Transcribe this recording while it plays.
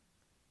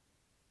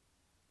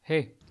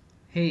Hey,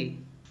 Hey,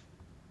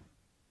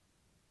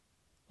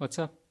 what's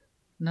up?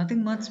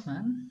 nothing much,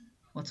 man.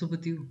 What's up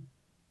with you?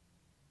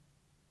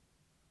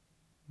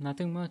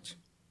 Nothing much.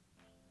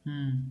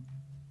 Hmm.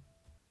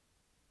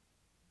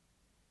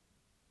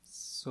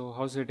 So,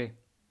 how's your day?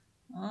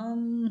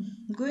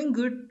 Going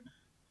good.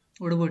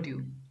 What about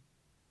you?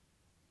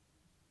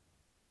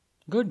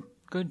 Good,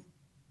 good.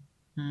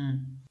 Hmm.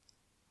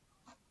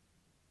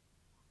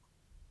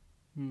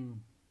 Hmm.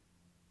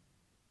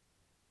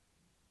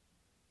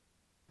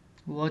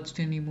 Watched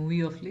any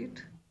movie of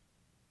late?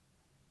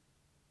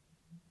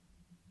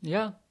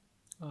 Yeah,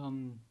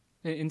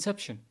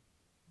 Inception.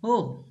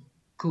 Oh,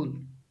 cool.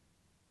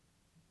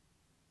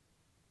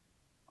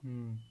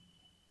 Hmm.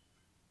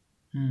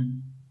 Hmm.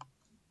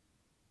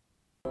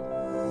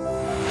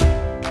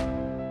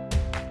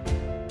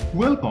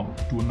 Welcome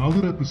to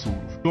another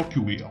episode of Talk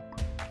Your Way Up,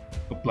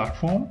 a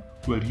platform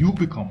where you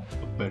become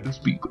a better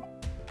speaker.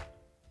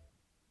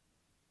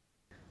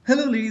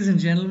 Hello, ladies and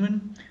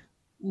gentlemen.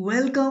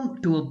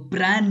 Welcome to a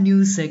brand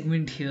new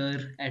segment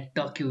here at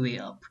Talk Your Way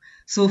Up.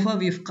 So far,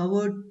 we've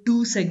covered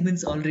two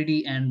segments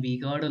already, and we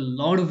got a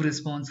lot of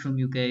response from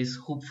you guys.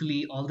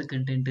 Hopefully, all the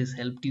content has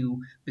helped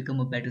you become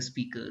a better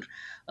speaker.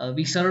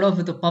 We started off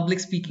with a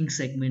public speaking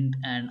segment,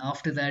 and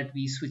after that,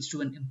 we switched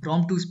to an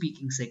impromptu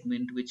speaking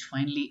segment, which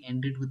finally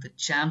ended with a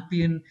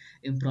champion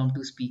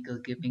impromptu speaker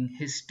giving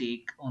his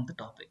take on the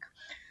topic.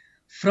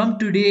 From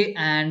today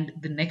and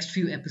the next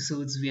few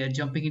episodes, we are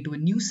jumping into a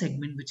new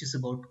segment which is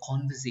about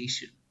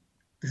conversation.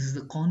 This is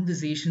the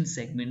conversation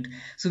segment.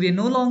 So we are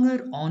no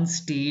longer on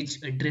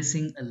stage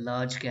addressing a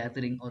large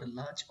gathering or a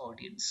large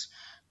audience.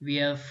 We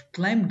have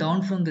climbed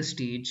down from the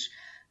stage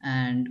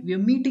and we are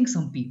meeting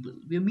some people.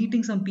 We are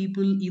meeting some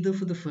people either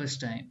for the first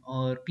time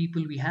or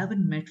people we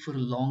haven't met for a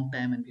long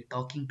time and we're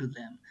talking to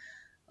them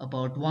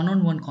about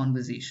one-on-one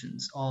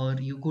conversations. Or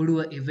you go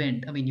to an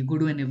event, you go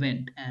to an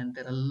event and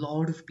there are a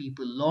lot of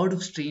people, lot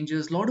of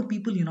strangers, lot of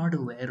people you're not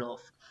aware of,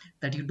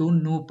 that you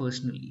don't know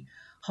personally.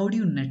 How do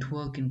you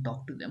network and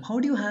talk to them? How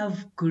do you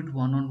have good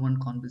one-on-one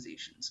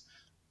conversations?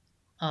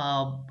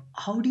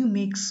 How do you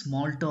make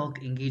small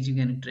talk engaging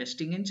and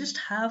interesting and just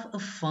have a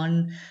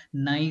fun,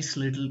 nice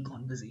little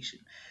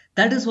conversation?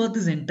 That is what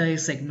this entire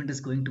segment is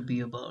going to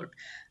be about.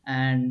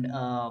 And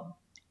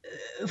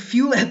a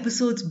few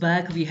episodes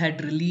back, we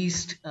had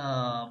released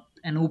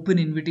an open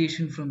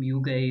invitation from you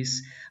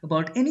guys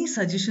about any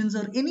suggestions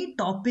or any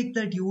topic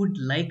that you would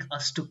like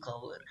us to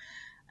cover.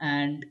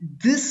 And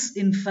this,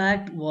 in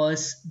fact,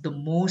 was the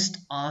most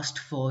asked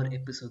for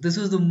episode. This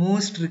was the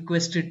most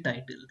requested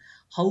title: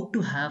 How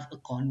to Have a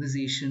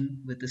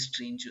Conversation with a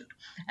Stranger.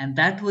 And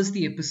that was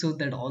the episode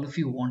that all of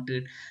you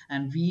wanted.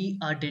 And we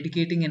are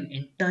dedicating an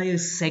entire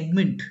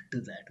segment to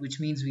that, which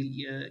means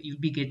you'll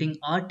be getting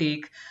our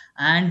take,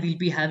 and we'll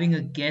be having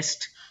a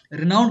guest, a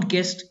renowned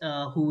guest,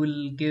 who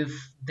will give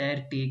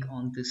their take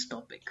on this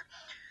topic.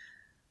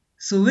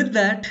 So, with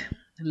that,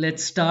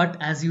 let's start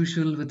as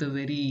usual with a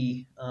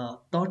very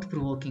thought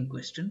provoking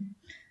question.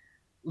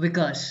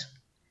 Vikas,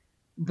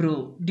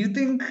 bro, do you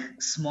think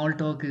small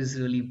talk is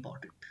really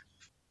important?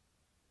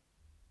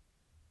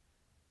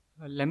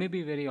 Let me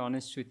be very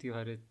honest with you,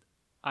 Harit.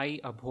 I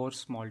abhor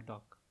small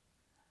talk.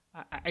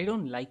 I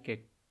don't like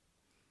it.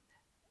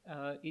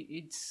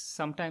 It's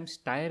sometimes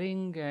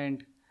tiring,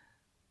 and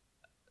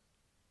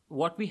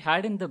what we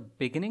had in the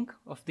beginning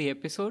of the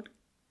episode,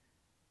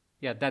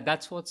 yeah,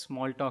 that's what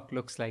small talk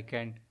looks like,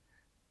 and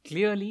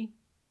clearly,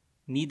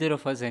 neither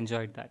of us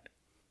enjoyed that.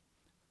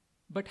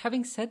 But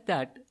having said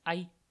that,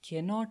 I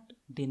cannot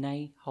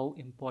deny how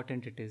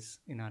important it is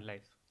in our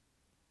life.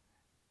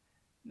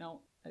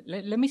 Now,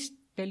 let me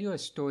tell you a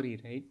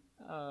story, right?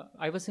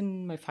 I was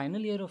in my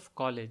final year of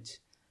college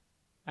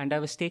and I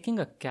was taking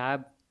a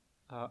cab,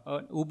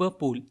 an Uber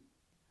pool,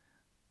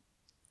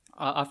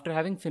 after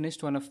having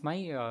finished one of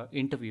my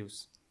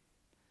interviews.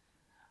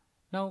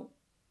 Now,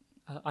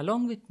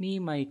 along with me,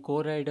 my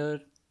co rider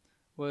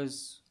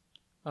was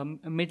a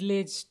middle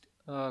aged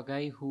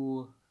guy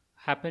who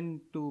happened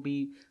to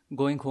be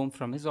going home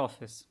from his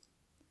office.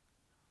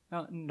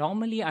 Now,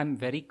 normally, I'm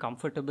very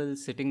comfortable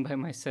sitting by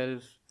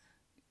myself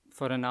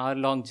for an hour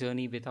long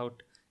journey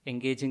without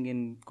engaging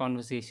in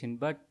conversation,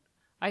 but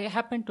I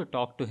happened to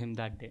talk to him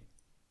that day.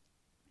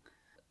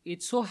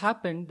 It so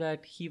happened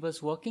that he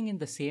was working in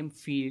the same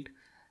field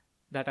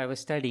that I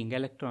was studying,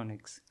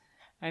 electronics,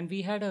 and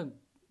we had a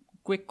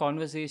quick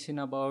conversation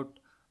about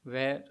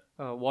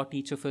what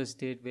each of us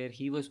did, where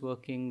he was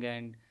working,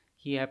 and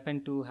he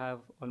happened to have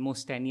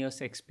almost 10 years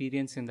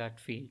experience in that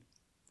field.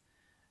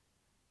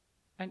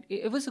 And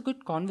it was a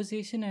good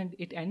conversation, and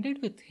it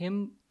ended with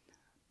him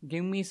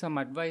giving me some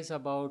advice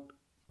about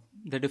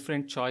the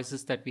different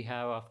choices that we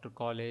have after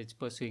college,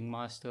 pursuing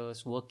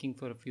masters, working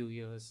for a few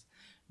years,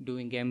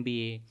 doing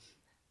MBA.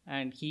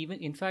 And he even,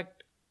 in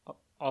fact,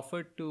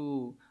 offered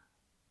to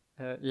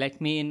let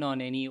me in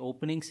on any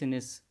openings in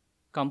his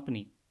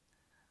company.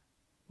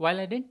 While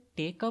I didn't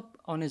take up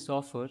on his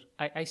offer,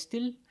 I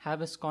still have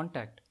his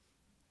contact.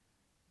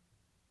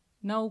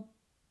 Now,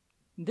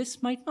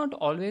 this might not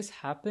always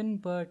happen,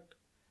 but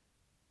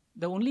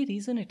The only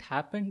reason it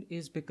happened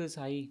is because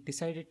I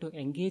decided to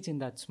engage in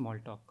that small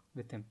talk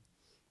with him.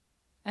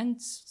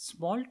 And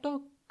small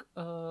talk,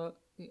 uh,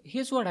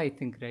 here's what I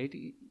think, right?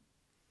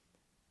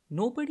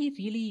 Nobody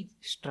really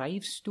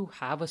strives to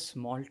have a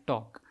small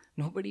talk.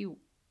 Nobody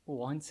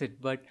wants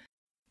it, but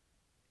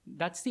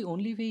that's the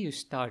only way you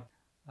start.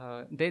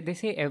 They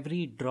say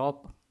every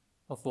drop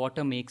of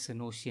water makes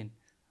an ocean.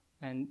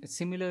 And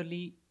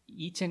similarly,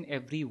 each and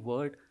every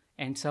word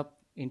ends up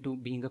into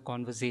being a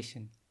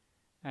conversation.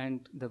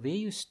 And the way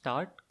you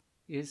start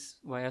is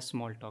via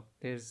small talk.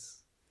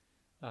 There's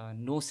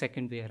no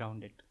second way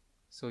around it.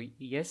 So,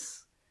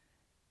 yes,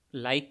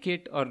 like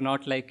it or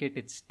not like it,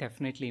 it's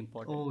definitely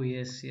important. Oh,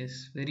 yes,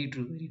 yes, very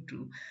true, very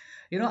true.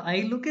 You know,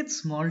 I look at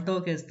small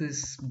talk as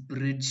this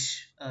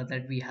bridge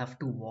that we have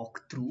to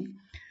walk through.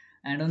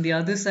 And on the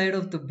other side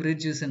of the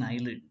bridge is an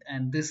island.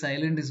 And this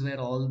island is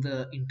where all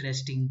the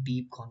interesting,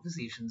 deep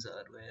conversations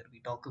are, where we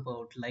talk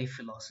about life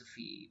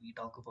philosophy, we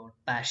talk about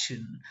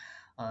passion,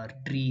 our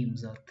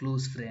dreams, our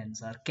close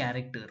friends, our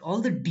character.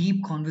 All the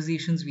deep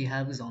conversations we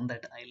have is on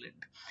that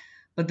island.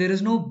 But there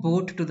is no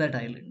boat to that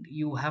island.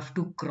 You have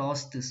to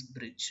cross this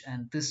bridge,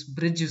 and this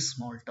bridge is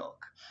small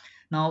talk.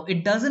 Now,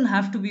 it doesn't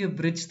have to be a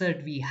bridge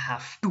that we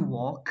have to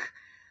walk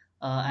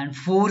and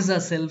force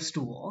ourselves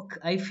to walk.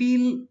 I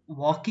feel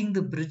walking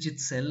the bridge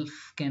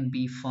itself can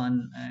be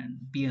fun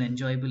and be an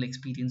enjoyable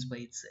experience by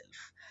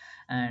itself.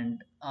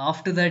 And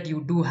after that,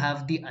 you do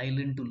have the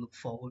island to look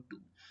forward to,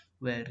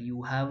 where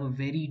you have a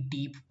very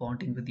deep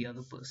bonding with the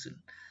other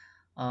person.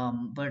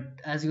 But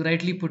as you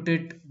rightly put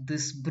it,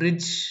 this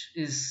bridge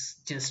is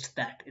just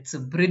that. It's a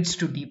bridge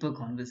to deeper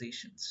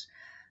conversations.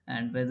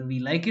 And whether we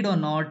like it or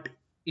not,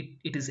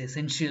 it is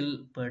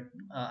essential. But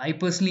I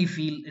personally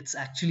feel it's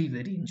actually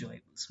very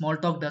enjoyable. Small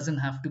talk doesn't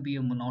have to be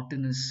a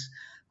monotonous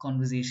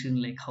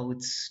conversation like how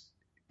it's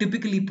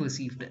typically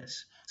perceived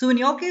as. So, in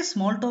your case,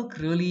 small talk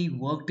really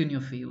worked in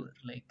your favor.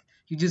 Like,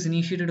 you just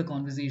initiated a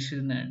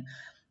conversation, and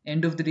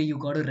end of the day, you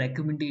got a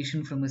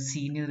recommendation from a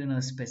senior in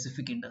a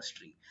specific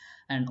industry,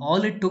 and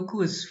all it took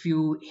was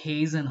few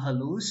hays and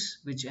hellos,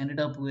 which ended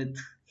up with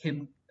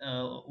him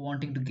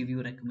wanting to give you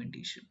a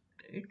recommendation,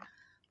 right?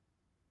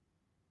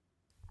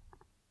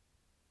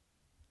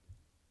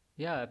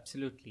 Yeah,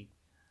 absolutely.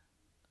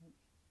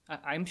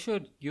 I'm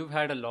sure you've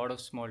had a lot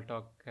of small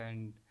talk,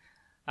 and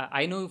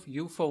I know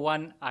you, for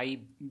one,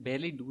 I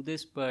barely do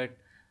this, but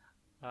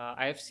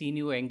I've seen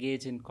you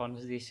engage in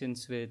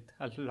conversations with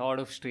a lot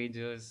of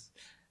strangers.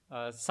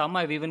 Some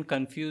I've even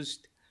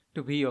confused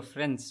to be your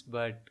friends,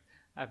 but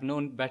I've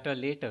known better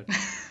later.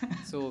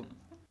 So,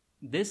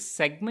 this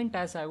segment,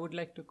 as I would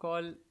like to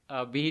call,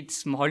 be it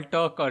small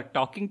talk or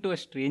talking to a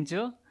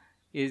stranger,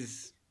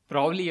 is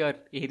probably your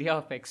area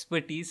of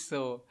expertise.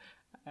 So,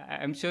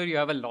 I'm sure you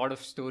have a lot of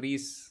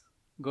stories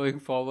going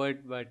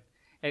forward, but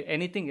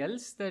anything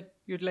else that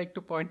you'd like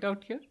to point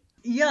out here?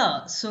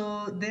 Yeah,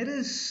 so there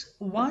is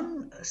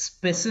one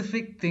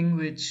specific thing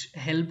which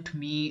helped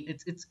me.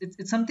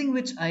 It's something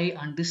which I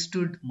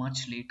understood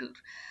much later.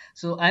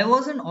 So I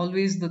wasn't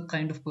always the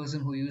kind of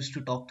person who used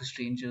to talk to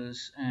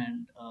strangers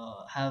and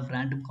have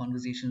random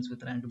conversations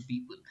with random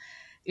people.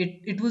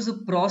 It was a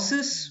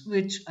process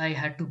which I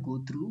had to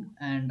go through,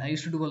 and I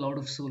used to do a lot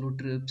of solo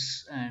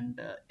trips.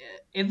 And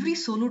every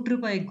solo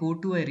trip I go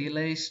to, I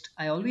realized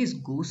I always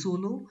go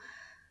solo,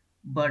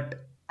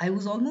 but I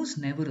was almost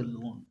never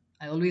alone.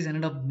 I always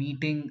ended up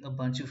meeting a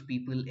bunch of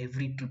people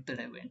every trip that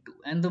I went to.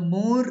 And the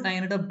more I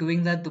ended up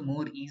doing that, the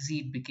more easy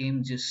it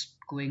became just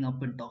going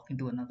up and talking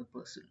to another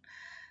person.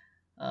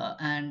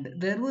 And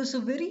there was a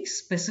very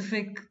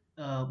specific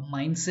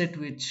mindset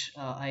which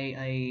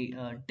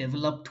I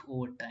developed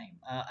over time.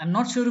 I'm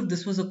not sure if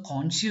this was a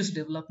conscious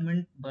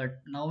development,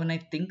 but now when I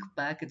think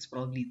back, it's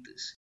probably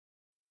this.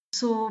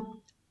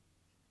 So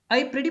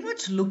I pretty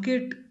much look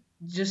at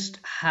just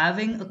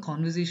having a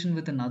conversation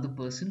with another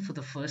person for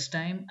the first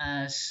time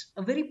as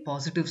a very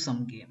positive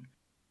sum game.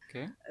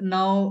 Okay.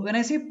 Now, when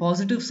I say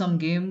positive sum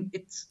game,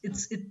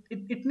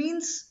 it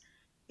means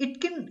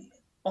it can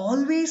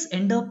always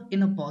end up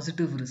in a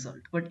positive result,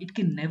 but it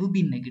can never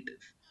be negative.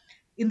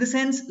 In the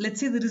sense,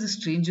 let's say there is a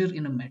stranger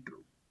in a metro,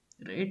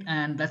 right?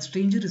 And that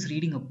stranger is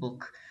reading a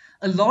book.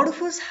 A lot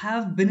of us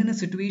have been in a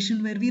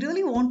situation where we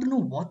really want to know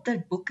what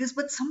that book is,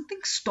 but something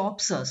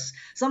stops us.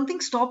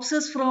 Something stops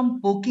us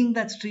from poking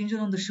that stranger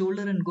on the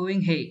shoulder and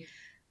going, hey,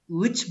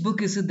 which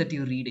book is it that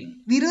you're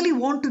reading? We really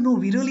want to know,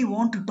 we really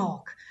want to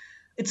talk.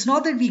 It's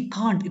not that we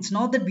can't, it's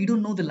not that we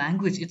don't know the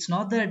language, it's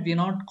not that we're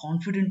not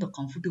confident or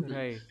comfortable,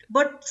 Right.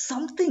 but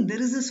something,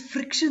 there is this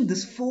friction,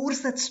 this force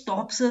that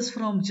stops us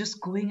from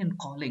just going and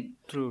calling.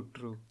 True,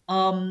 true.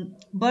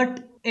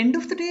 But end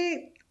of the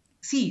day,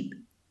 see,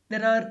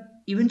 there are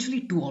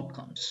eventually two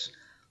outcomes.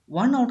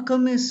 One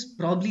outcome is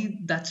probably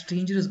that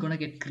stranger is gonna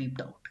get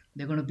creeped out.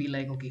 They're gonna be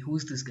like, okay,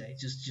 who's this guy?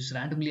 Just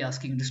randomly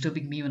asking,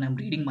 disturbing me when I'm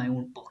reading my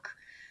own book.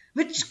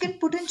 Which can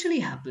potentially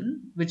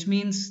happen, which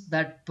means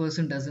that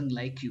person doesn't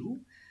like you,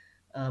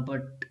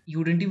 but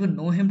you didn't even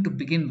know him to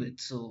begin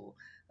with. So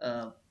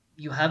uh,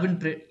 you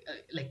haven't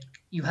like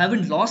you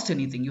haven't lost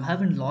anything. You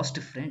haven't lost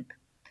a friend.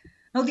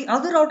 Now the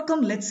other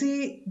outcome, let's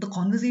say the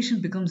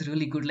conversation becomes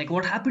really good, like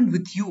what happened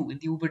with you in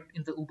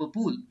the Uber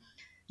pool.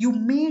 You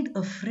made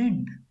a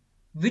friend,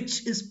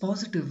 which is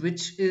positive,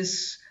 which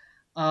is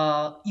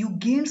you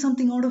gained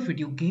something out of it.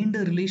 You gained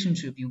a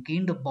relationship, you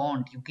gained a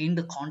bond, you gained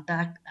a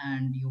contact,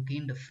 and you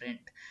gained a friend.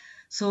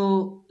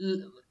 So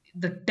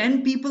the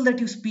 10 people that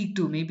you speak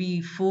to,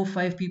 maybe 4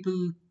 5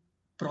 people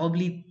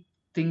probably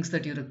thinks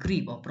that you're a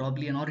creep or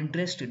probably are not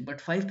interested,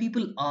 but 5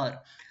 people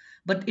are.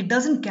 But it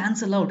doesn't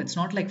cancel out. It's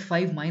not like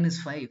 5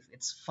 minus 5,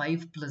 it's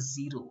 5 plus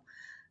 0.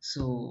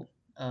 So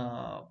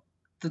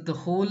the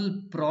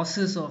whole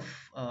process of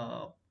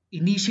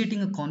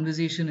initiating a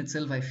conversation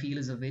itself, I feel,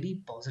 is a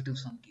very positive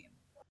sum game.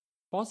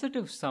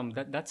 Positive sum.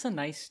 That's a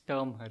nice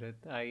term,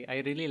 Harit.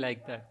 I really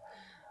like that.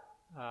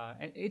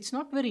 And it's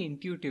not very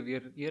intuitive.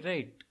 You're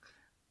right.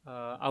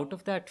 Out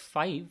of that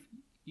five,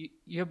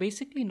 you're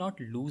basically not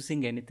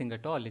losing anything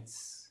at all.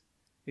 It's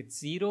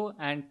zero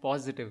and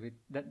positive.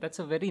 That's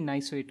a very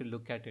nice way to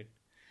look at it.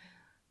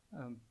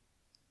 Um,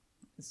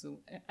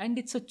 and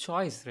it's a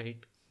choice,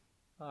 right?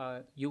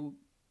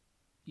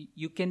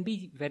 You can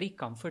be very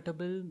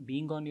comfortable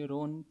being on your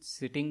own,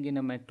 sitting in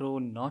a metro,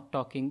 not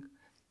talking.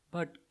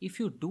 But if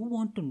you do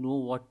want to know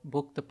what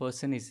book the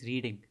person is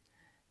reading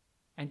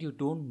and you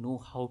don't know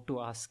how to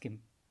ask him,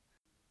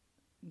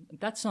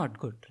 that's not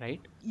good,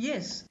 right?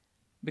 Yes.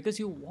 Because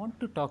you want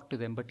to talk to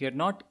them, but you're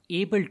not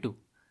able to.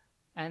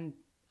 And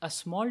a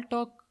small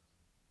talk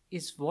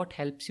is what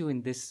helps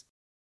you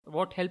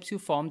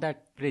form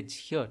that bridge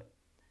here.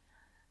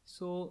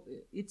 So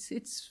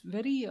it's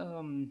very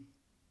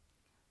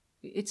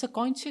it's a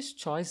conscious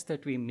choice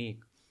that we make.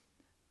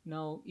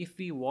 Now, if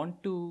we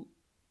want to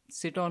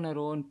sit on our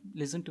own,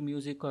 listen to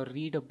music or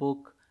read a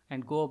book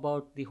and go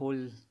about the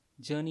whole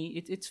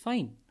journey, it's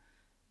fine.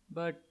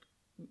 But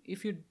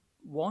if you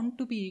want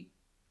to be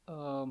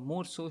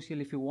more social,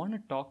 if you want to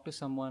talk to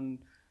someone,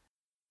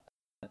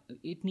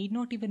 it need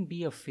not even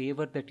be a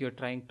favor that you're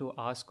trying to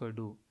ask or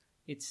do.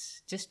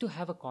 It's just to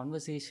have a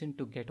conversation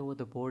to get over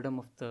the boredom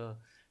of the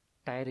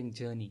tiring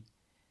journey,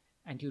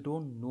 and you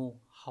don't know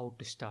how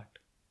to start.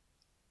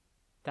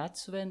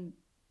 That's when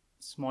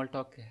small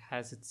talk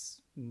has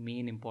its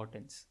main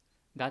importance.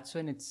 That's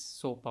when it's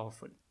so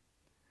powerful.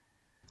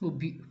 Oh,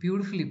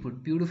 beautifully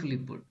put, beautifully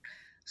put.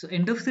 So,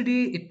 end of the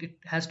day, it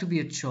has to be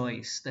a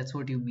choice. That's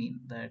what you mean.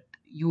 That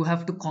you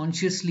have to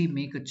consciously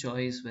make a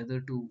choice whether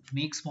to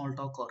make small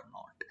talk or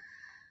not.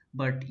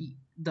 But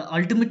the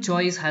ultimate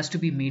choice has to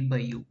be made by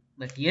you.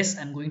 That yes,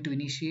 I'm going to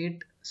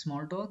initiate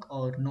small talk,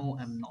 or no,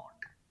 I'm not.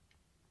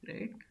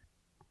 Right?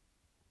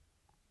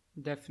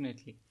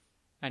 Definitely.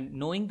 And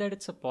knowing that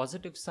it's a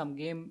positive sum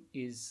game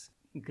is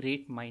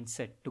great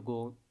mindset to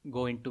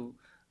go into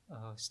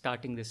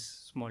starting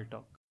this small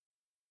talk.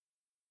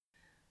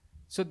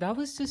 So that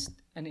was just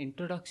an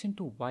introduction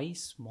to why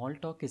small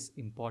talk is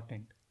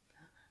important.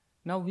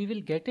 Now we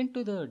will get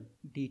into the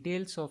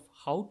details of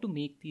how to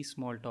make these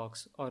small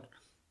talks, or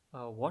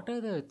what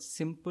are the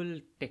simple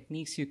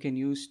techniques you can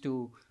use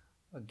to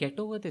get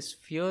over this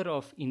fear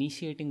of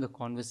initiating a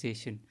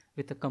conversation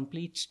with a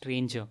complete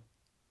stranger.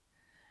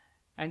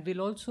 And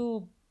we'll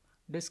also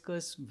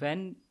discuss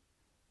when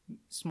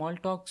small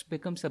talks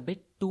becomes a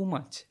bit too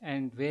much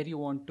and where you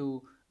want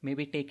to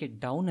maybe take it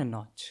down a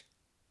notch.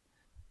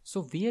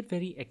 So we are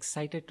very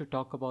excited to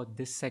talk about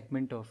this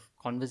segment of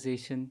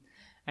conversation.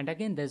 And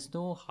again, there's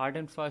no hard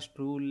and fast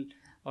rule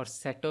or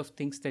set of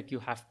things that you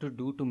have to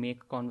do to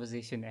make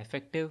conversation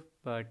effective,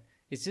 but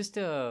it's just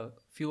a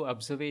few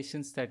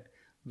observations that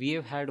we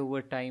have had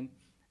over time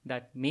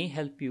that may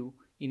help you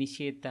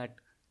initiate that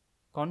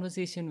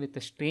conversation with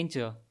a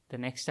stranger the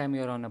next time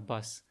you're on a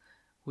bus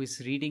who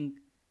is reading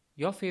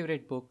your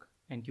favorite book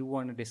and you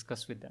want to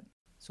discuss with them.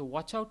 So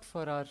watch out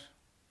for our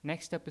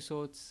next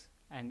episodes,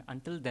 and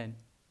until then,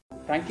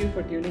 thank you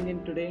for tuning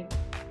in today,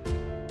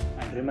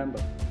 and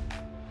remember,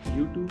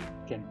 you too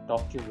can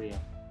talk your way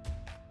up.